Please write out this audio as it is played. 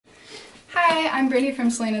I'm Brittany from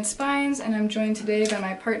Slanted Spines, and I'm joined today by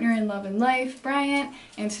my partner in love and life, Bryant,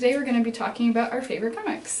 and today we're going to be talking about our favorite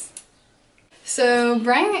comics. So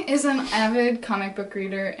Bryant is an avid comic book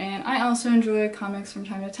reader, and I also enjoy comics from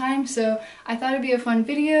time to time, so I thought it'd be a fun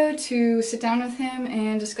video to sit down with him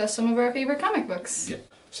and discuss some of our favorite comic books. Yeah.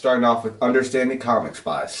 Starting off with Understanding Comics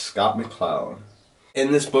by Scott McCloud.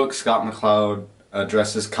 In this book, Scott McCloud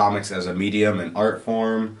addresses comics as a medium and art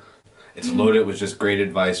form. It's loaded with just great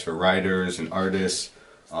advice for writers and artists,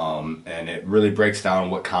 and it really breaks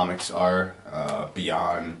down what comics are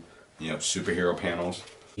beyond, superhero panels.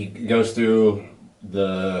 He goes through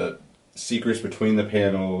the secrets between the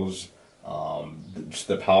panels, just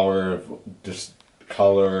the power of just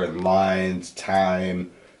color and lines,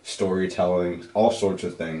 time, storytelling, all sorts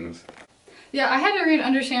of things. Yeah, I had to read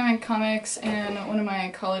Understanding Comics in one of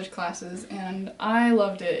my college classes, and I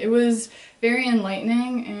loved it. It was very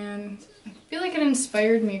enlightening, and I feel like it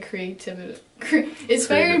inspired me creatively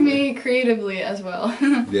as well.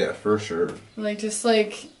 Yeah, for sure. Just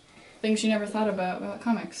things you never thought about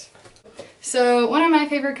comics. So one of my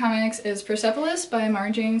favorite comics is Persepolis by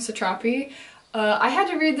Marjane Satrapi. I had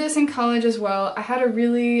to read this in college as well. I had a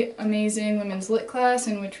really amazing women's lit class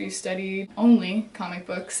in which we studied only comic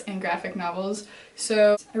books and graphic novels.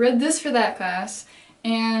 So I read this for that class,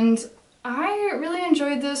 and I really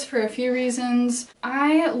enjoyed this for a few reasons.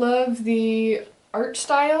 I love the art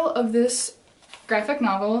style of this graphic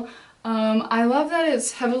novel. I love that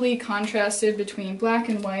it's heavily contrasted between black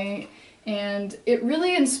and white, and it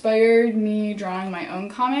really inspired me drawing my own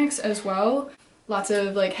comics as well. Lots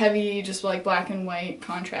of heavy, just black and white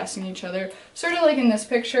contrasting each other. Sort of like in this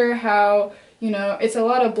picture, how, it's a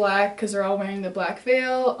lot of black because they're all wearing the black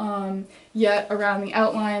veil, yet around the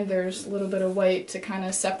outline there's a little bit of white to kind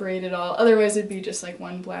of separate it all. Otherwise it'd be just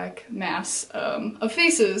one black mass of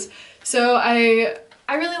faces. So I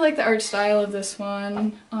really like the art style of this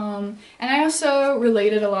one, and I also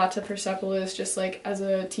related a lot to Persepolis just as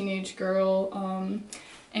a teenage girl.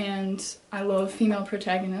 And I love female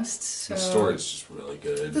protagonists. So. The story's just really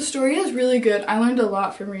good. The story is really good. I learned a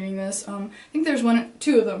lot from reading this. I think there's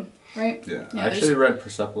two of them, right? Yeah, I actually read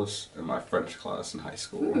Persepolis in my French class in high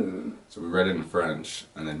school. Ooh. So we read it in French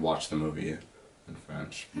and then watched the movie in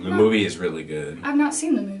French. The movie is really good. I've not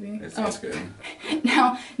seen the movie. It's good.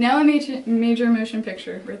 now a major motion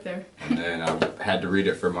picture right there. And then I had to read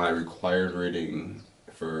it for my required reading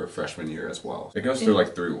for freshman year as well. It goes through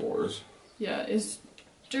 3 wars. Yeah,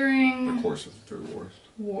 during the course of 3 wars.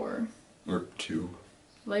 War. Or 2.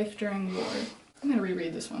 Life during war. I'm gonna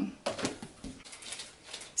reread this one.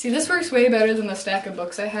 See, this works way better than the stack of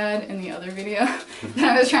books I had in the other video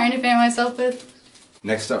that I was trying to fan myself with.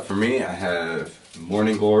 Next up for me, I have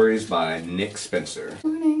Morning Glories by Nick Spencer.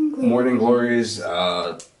 Morning Glories. Morning Glories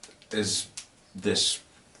is this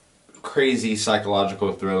crazy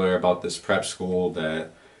psychological thriller about this prep school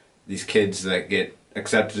that these kids that get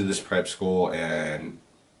accepted to this prep school, and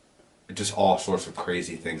just all sorts of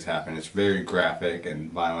crazy things happen. It's very graphic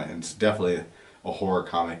and violent, and it's definitely a horror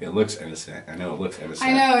comic. It looks innocent. I know it looks innocent.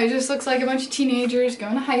 I know, it just looks like a bunch of teenagers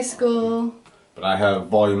going to high school. But I have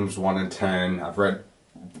volumes 1 and 10. I've read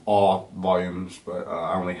all volumes, but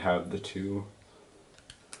I only have the 2.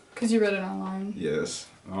 Because you read it online? Yes.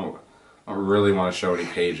 I don't really want to show any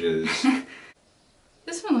pages.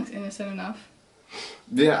 This one looks innocent enough.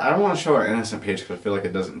 Yeah, I don't want to show an innocent page because I feel like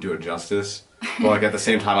it doesn't do it justice. But at the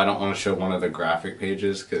same time, I don't want to show one of the graphic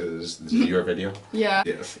pages because this is your video. Yeah.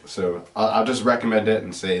 Yes. So I'll just recommend it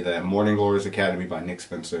and say that Morning Glories Academy by Nick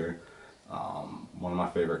Spencer, one of my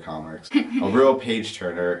favorite comics. A real page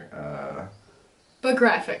turner. But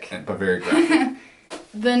graphic. But very graphic.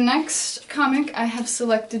 The next comic I have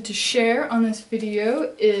selected to share on this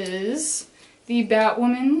video is the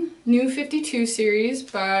Batwoman New 52 series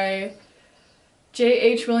by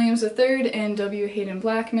J.H. Williams III and W. Haden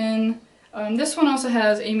Blackman. This one also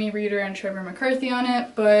has Amy Reeder and Trevor McCarthy on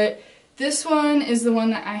it, but this one is the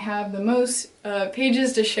one that I have the most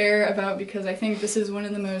pages to share about because I think this is one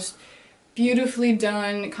of the most beautifully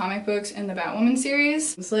done comic books in the Batwoman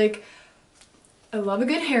series. It's I love a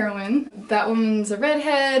good heroine. Batwoman's a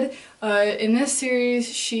redhead. In this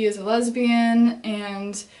series, she is a lesbian,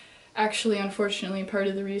 and actually, unfortunately, part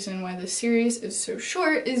of the reason why this series is so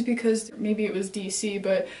short is because maybe it was DC,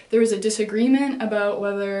 but there was a disagreement about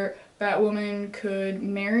whether Batwoman could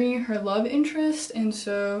marry her love interest, and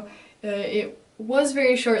so it was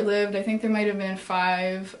very short-lived. I think there might have been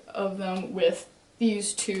 5 of them with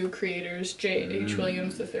these 2 creators, J.H.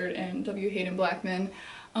 Williams III and W. Haden Blackman.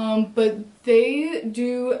 But they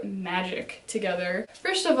do magic together.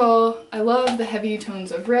 First of all, I love the heavy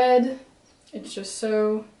tones of red. It's just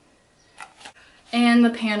so And the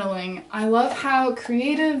paneling. I love how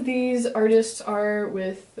creative these artists are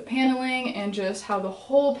with the paneling and just how the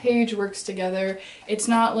whole page works together. It's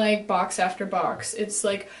not like box after box. It's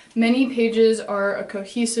like many pages are a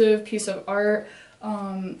cohesive piece of art.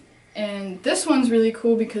 And this one's really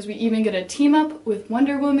cool because we even get a team up with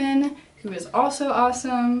Wonder Woman, who is also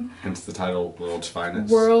awesome. Hence the title, World's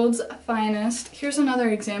Finest. World's Finest. Here's another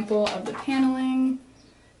example of the paneling.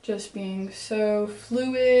 Just being so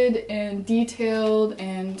fluid and detailed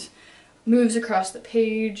and moves across the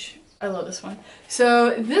page. I love this one.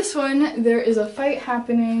 So this one, there is a fight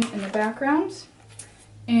happening in the background,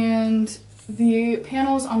 and the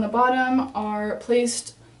panels on the bottom are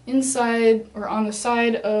placed inside or on the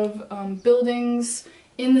side of buildings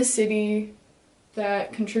in the city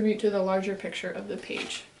that contribute to the larger picture of the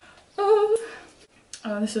page.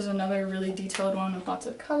 This is another really detailed one with lots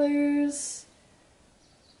of colors.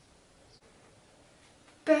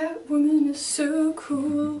 Batwoman is so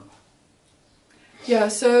cool. Yeah,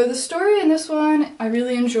 so the story in this one I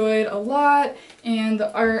really enjoyed a lot, and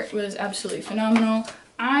the art was absolutely phenomenal.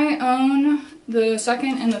 I own the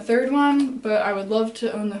second and the third one, but I would love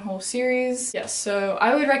to own the whole series. Yes, so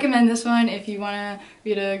I would recommend this one if you want to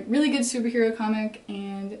read a really good superhero comic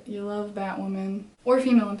and you love Batwoman or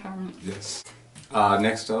female empowerment. Yes.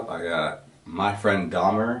 Next up, I got My Friend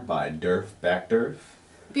Dahmer by Durf Backdurf.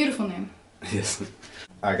 Beautiful name. Yes.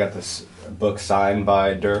 I got this book signed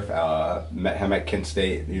by Durf. Met him at Kent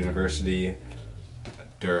State University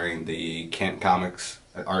during the Kent Comics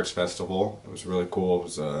Arts Festival. It was really cool. It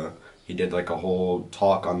was he did like a whole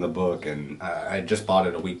talk on the book, and I just bought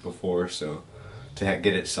it a week before, so to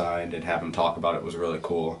get it signed and have him talk about it was really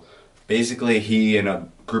cool. Basically, he and a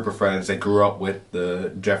group of friends, they grew up with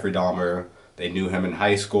the Jeffrey Dahmer. They knew him in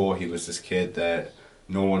high school. He was this kid that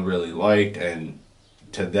no one really liked, and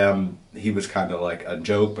to them, he was kind of like a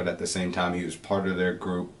joke, but at the same time, he was part of their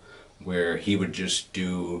group where he would just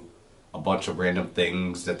do a bunch of random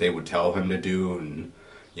things that they would tell him to do, and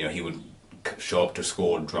you know, he would show up to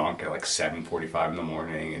school drunk at like 7:45 in the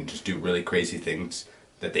morning and just do really crazy things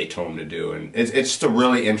that they told him to do. And it's just a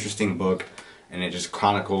really interesting book, and it just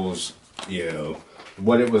chronicles, you know,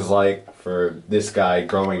 what it was like for this guy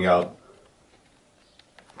growing up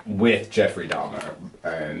with Jeffrey Dahmer.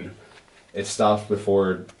 And it stops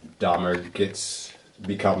before Dahmer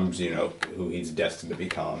becomes, you know, who he's destined to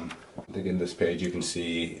become. I think in this page you can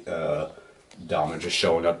see Dahmer just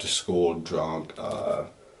showing up to school drunk,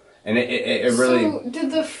 and it really... So,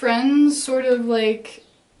 did the friends sort of, like,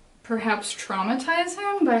 perhaps traumatize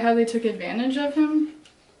him by how they took advantage of him?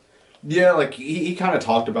 Yeah, like, he kind of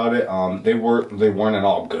talked about it. They weren't at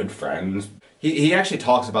all good friends. He actually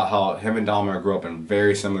talks about how him and Dahmer grew up in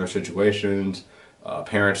very similar situations.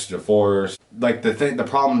 Parents divorced. Like, the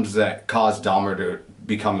problems that caused Dahmer to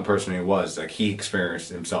become the person he was, like, he experienced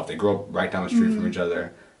himself. They grew up right down the street from each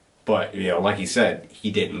other. But, you know, like he said,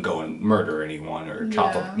 he didn't go and murder anyone or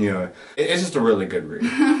chop up, you know. It's just a really good read.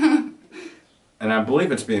 And I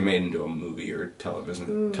believe it's being made into a movie or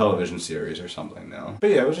television series or something now.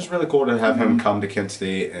 But yeah, it was just really cool to have him come to Kent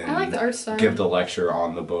State and I like the art style. Give the lecture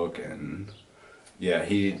on the book. And yeah,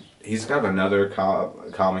 he's got another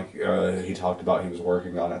comic he talked about he was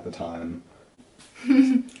working on at the time.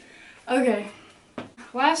 Okay,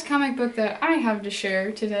 last comic book that I have to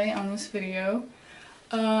share today on this video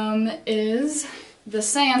is The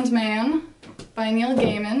Sandman by Neil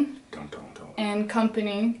Gaiman and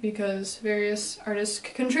Company, because various artists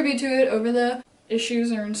contribute to it over the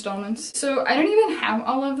issues or installments. So I don't even have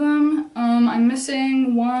all of them. I'm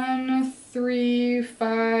missing 1, 3,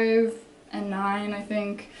 5, and 9, I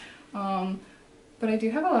think. But I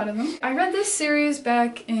do have a lot of them. I read this series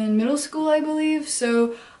back in middle school, I believe,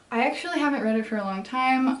 so I actually haven't read it for a long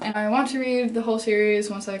time, and I want to read the whole series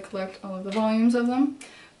once I collect all of the volumes of them.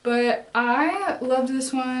 But I loved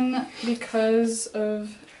this one because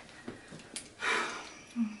of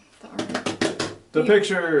the art. The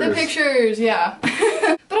pictures! The pictures, yeah.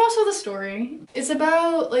 But also the story. It's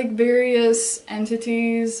about, like, various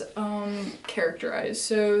entities characterized.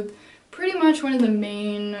 So pretty much one of the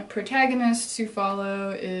main protagonists you follow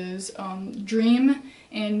is Dream,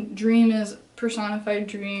 and Dream is personified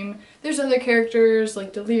Dream. There's other characters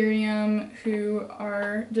like Delirium who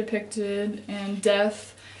are depicted, and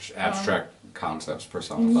Death. Abstract concepts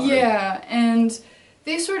personified. Yeah, and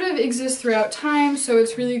they sort of exist throughout time, so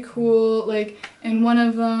it's really cool. Like, in one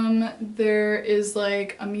of them, there is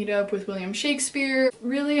like a meetup with William Shakespeare.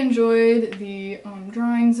 Really enjoyed the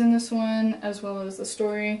drawings in this one, as well as the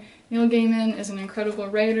story. Neil Gaiman is an incredible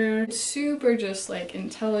writer. Super just like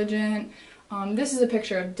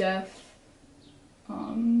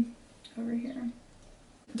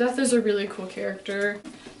Death is a really cool character.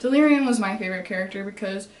 Delirium was my favorite character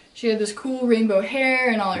because she had this cool rainbow hair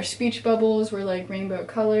and all her speech bubbles were like rainbow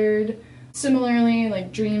colored. Similarly,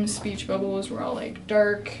 like Dream's speech bubbles were all like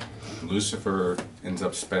dark. Lucifer ends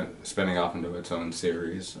up spinning off into its own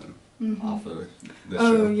series off of this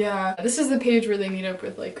Oh show. yeah, this is the page where they meet up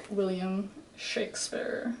with like William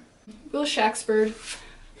Shakespeare. Will Shakespeare.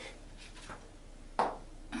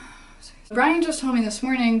 Brian just told me this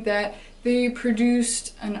morning that they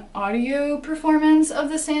produced an audio performance of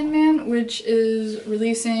The Sandman, which is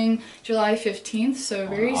releasing July 15th, so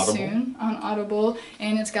very soon on Audible.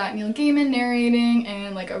 And it's got Neil Gaiman narrating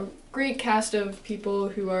and like a great cast of people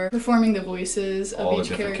who are performing the voices of each character. All the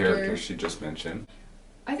different characters she just mentioned.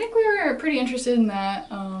 I think we were pretty interested in that.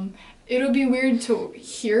 It'll be weird to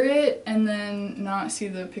hear it and then not see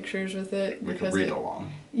the pictures with it. We could read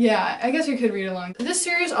along. Yeah, I guess we could read along. This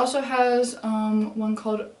series also has one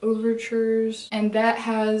called Overtures, and that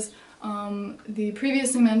has the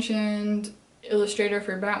previously mentioned illustrator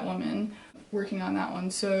for Batwoman working on that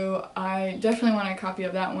one, so I definitely want a copy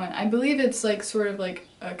of that one. I believe it's like sort of like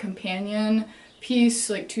a companion piece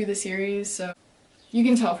like to the series, so you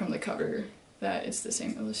can tell from the cover that it's the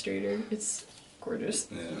same illustrator. It's gorgeous.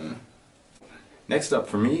 Yeah. Next up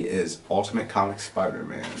for me is Ultimate Comics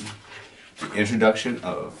Spider-Man. The introduction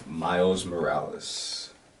of Miles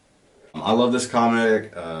Morales. I love this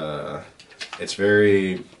comic. It's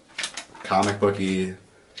very comic booky.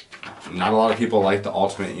 Not a lot of people like the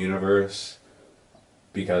Ultimate Universe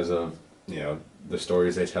because of, you know, the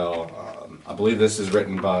stories they tell. I believe this is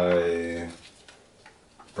written by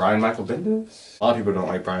Brian Michael Bendis. A lot of people don't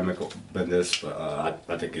like Brian Michael Bendis, but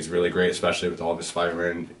I think he's really great, especially with all of his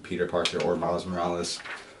Spider-Man, Peter Parker, or Miles Morales.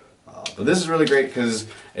 But this is really great because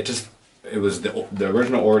it was the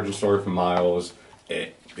original origin story for Miles.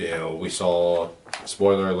 We saw,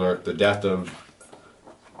 spoiler alert, the death of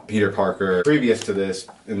Peter Parker previous to this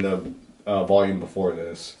in the volume before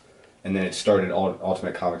this, and then it started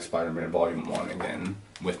Ultimate Comics Spider-Man Volume 1 again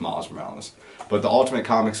with Miles Morales. But the Ultimate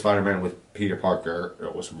Comics Spider-Man with Peter Parker,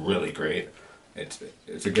 it was really great. It's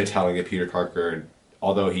a good telling of Peter Parker,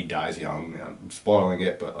 although he dies young. I'm spoiling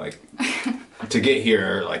it, but like to get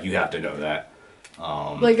here, like you have to know that.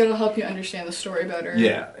 Like it'll help you understand the story better.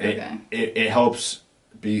 Yeah, okay. It helps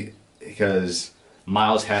because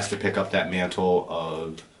Miles has to pick up that mantle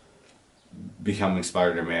of becoming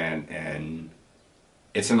Spider-Man, and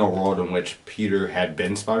it's in a world in which Peter had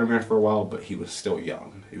been Spider-Man for a while, but he was still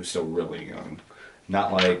young. He was still really young.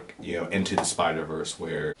 Not like, you know, Into the Spider-Verse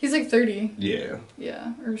where... He's like 30. Yeah.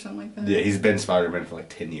 Yeah, or something like that. Yeah, he's been Spider-Man for like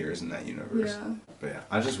 10 years in that universe. Yeah. But yeah,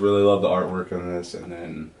 I just really love the artwork on this, and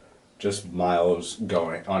then just Miles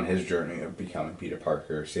going on his journey of becoming Peter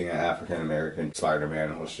Parker. Seeing an African-American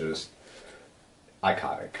Spider-Man was just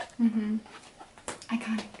iconic. Mm-hmm.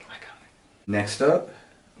 Iconic. Next up,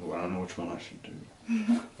 I don't know which one I should do.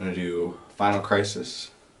 I'm going to do Final Crisis.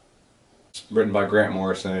 It's written by Grant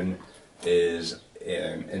Morrison. Is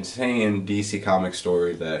an insane DC comic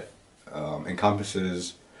story that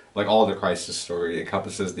encompasses, like all the Crisis story,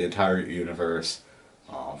 encompasses the entire universe,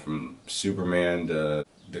 from Superman to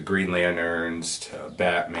the Green Lanterns to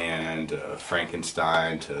Batman to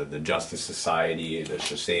Frankenstein to the Justice Society to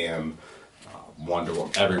Shazam, Wonder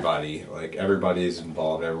Woman, everybody. Like everybody's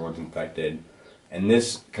involved, everyone's infected. And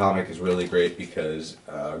this comic is really great because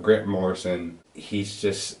Grant Morrison, he's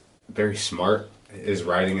just very smart. His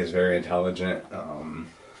writing is very intelligent.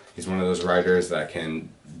 He's one of those writers that can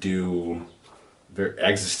do very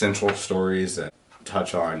existential stories that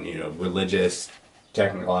touch on, you know, religious,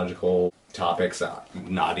 technological topics that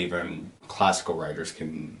not even classical writers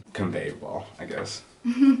can convey well, I guess.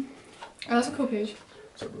 Mm-hmm. Oh, that's a cool page.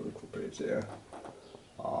 It's a really cool page, yeah.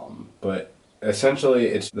 But essentially,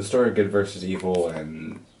 it's the story of good versus evil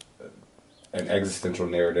and an existential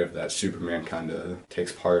narrative that Superman kind of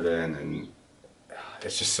takes part in, and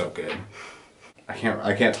it's just so good. I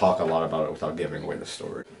can't talk a lot about it without giving away the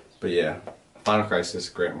story. But yeah, Final Crisis,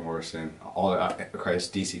 Grant Morrison, all the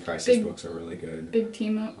DC Crisis books are really good. Big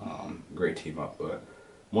team up. Great team up. But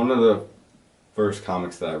one of the first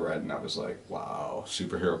comics that I read, and I was like, wow,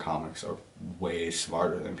 superhero comics are way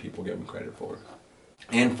smarter than people give them credit for.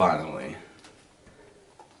 And finally,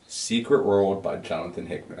 Secret World by Jonathan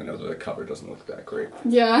Hickman. I know the cover doesn't look that great.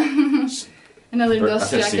 Yeah. Another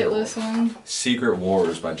dust jacketless one. Secret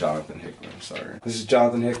Wars by Jonathan Hickman, sorry. This is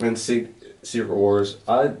Jonathan Hickman's Secret Wars.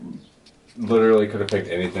 I literally could have picked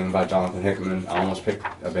anything by Jonathan Hickman. I almost picked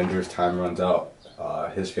Avengers Time Runs Out.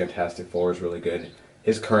 His Fantastic Four is really good.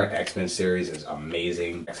 His current X-Men series is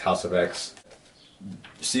amazing. House of X.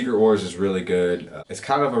 Secret Wars is really good. It's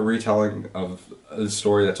kind of a retelling of a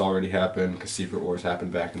story that's already happened, because Secret Wars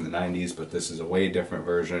happened back in the 90s, but this is a way different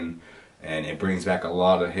version, and it brings back a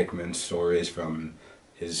lot of Hickman's stories from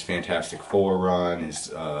his Fantastic Four run,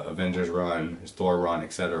 his Avengers run, his Thor run,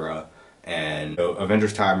 etc. And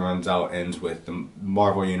Avengers time runs out, ends with the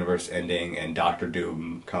Marvel Universe ending, and Doctor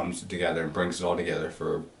Doom comes together and brings it all together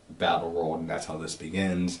for Battle World, and that's how this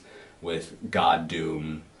begins, with God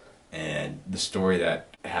Doom. And the story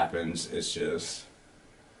that happens is just,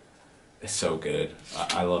 it's so good.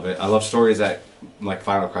 I love it. I love stories that, like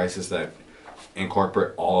Final Crisis, that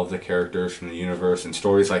incorporate all of the characters from the universe, and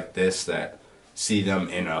stories like this that see them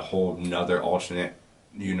in a whole nother alternate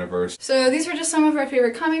universe. So these are just some of our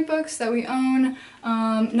favorite comic books that we own.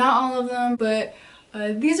 Not all of them, but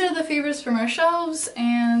these are the favorites from our shelves,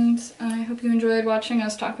 and I hope you enjoyed watching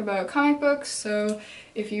us talk about comic books. So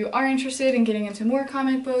if you are interested in getting into more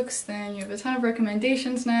comic books, then you have a ton of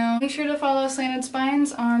recommendations now. Make sure to follow Slanted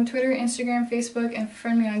Spines on Twitter, Instagram, Facebook, and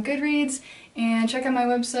friend me on Goodreads, and check out my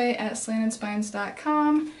website at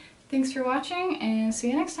slantedspines.com. Thanks for watching, and see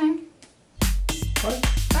you next time.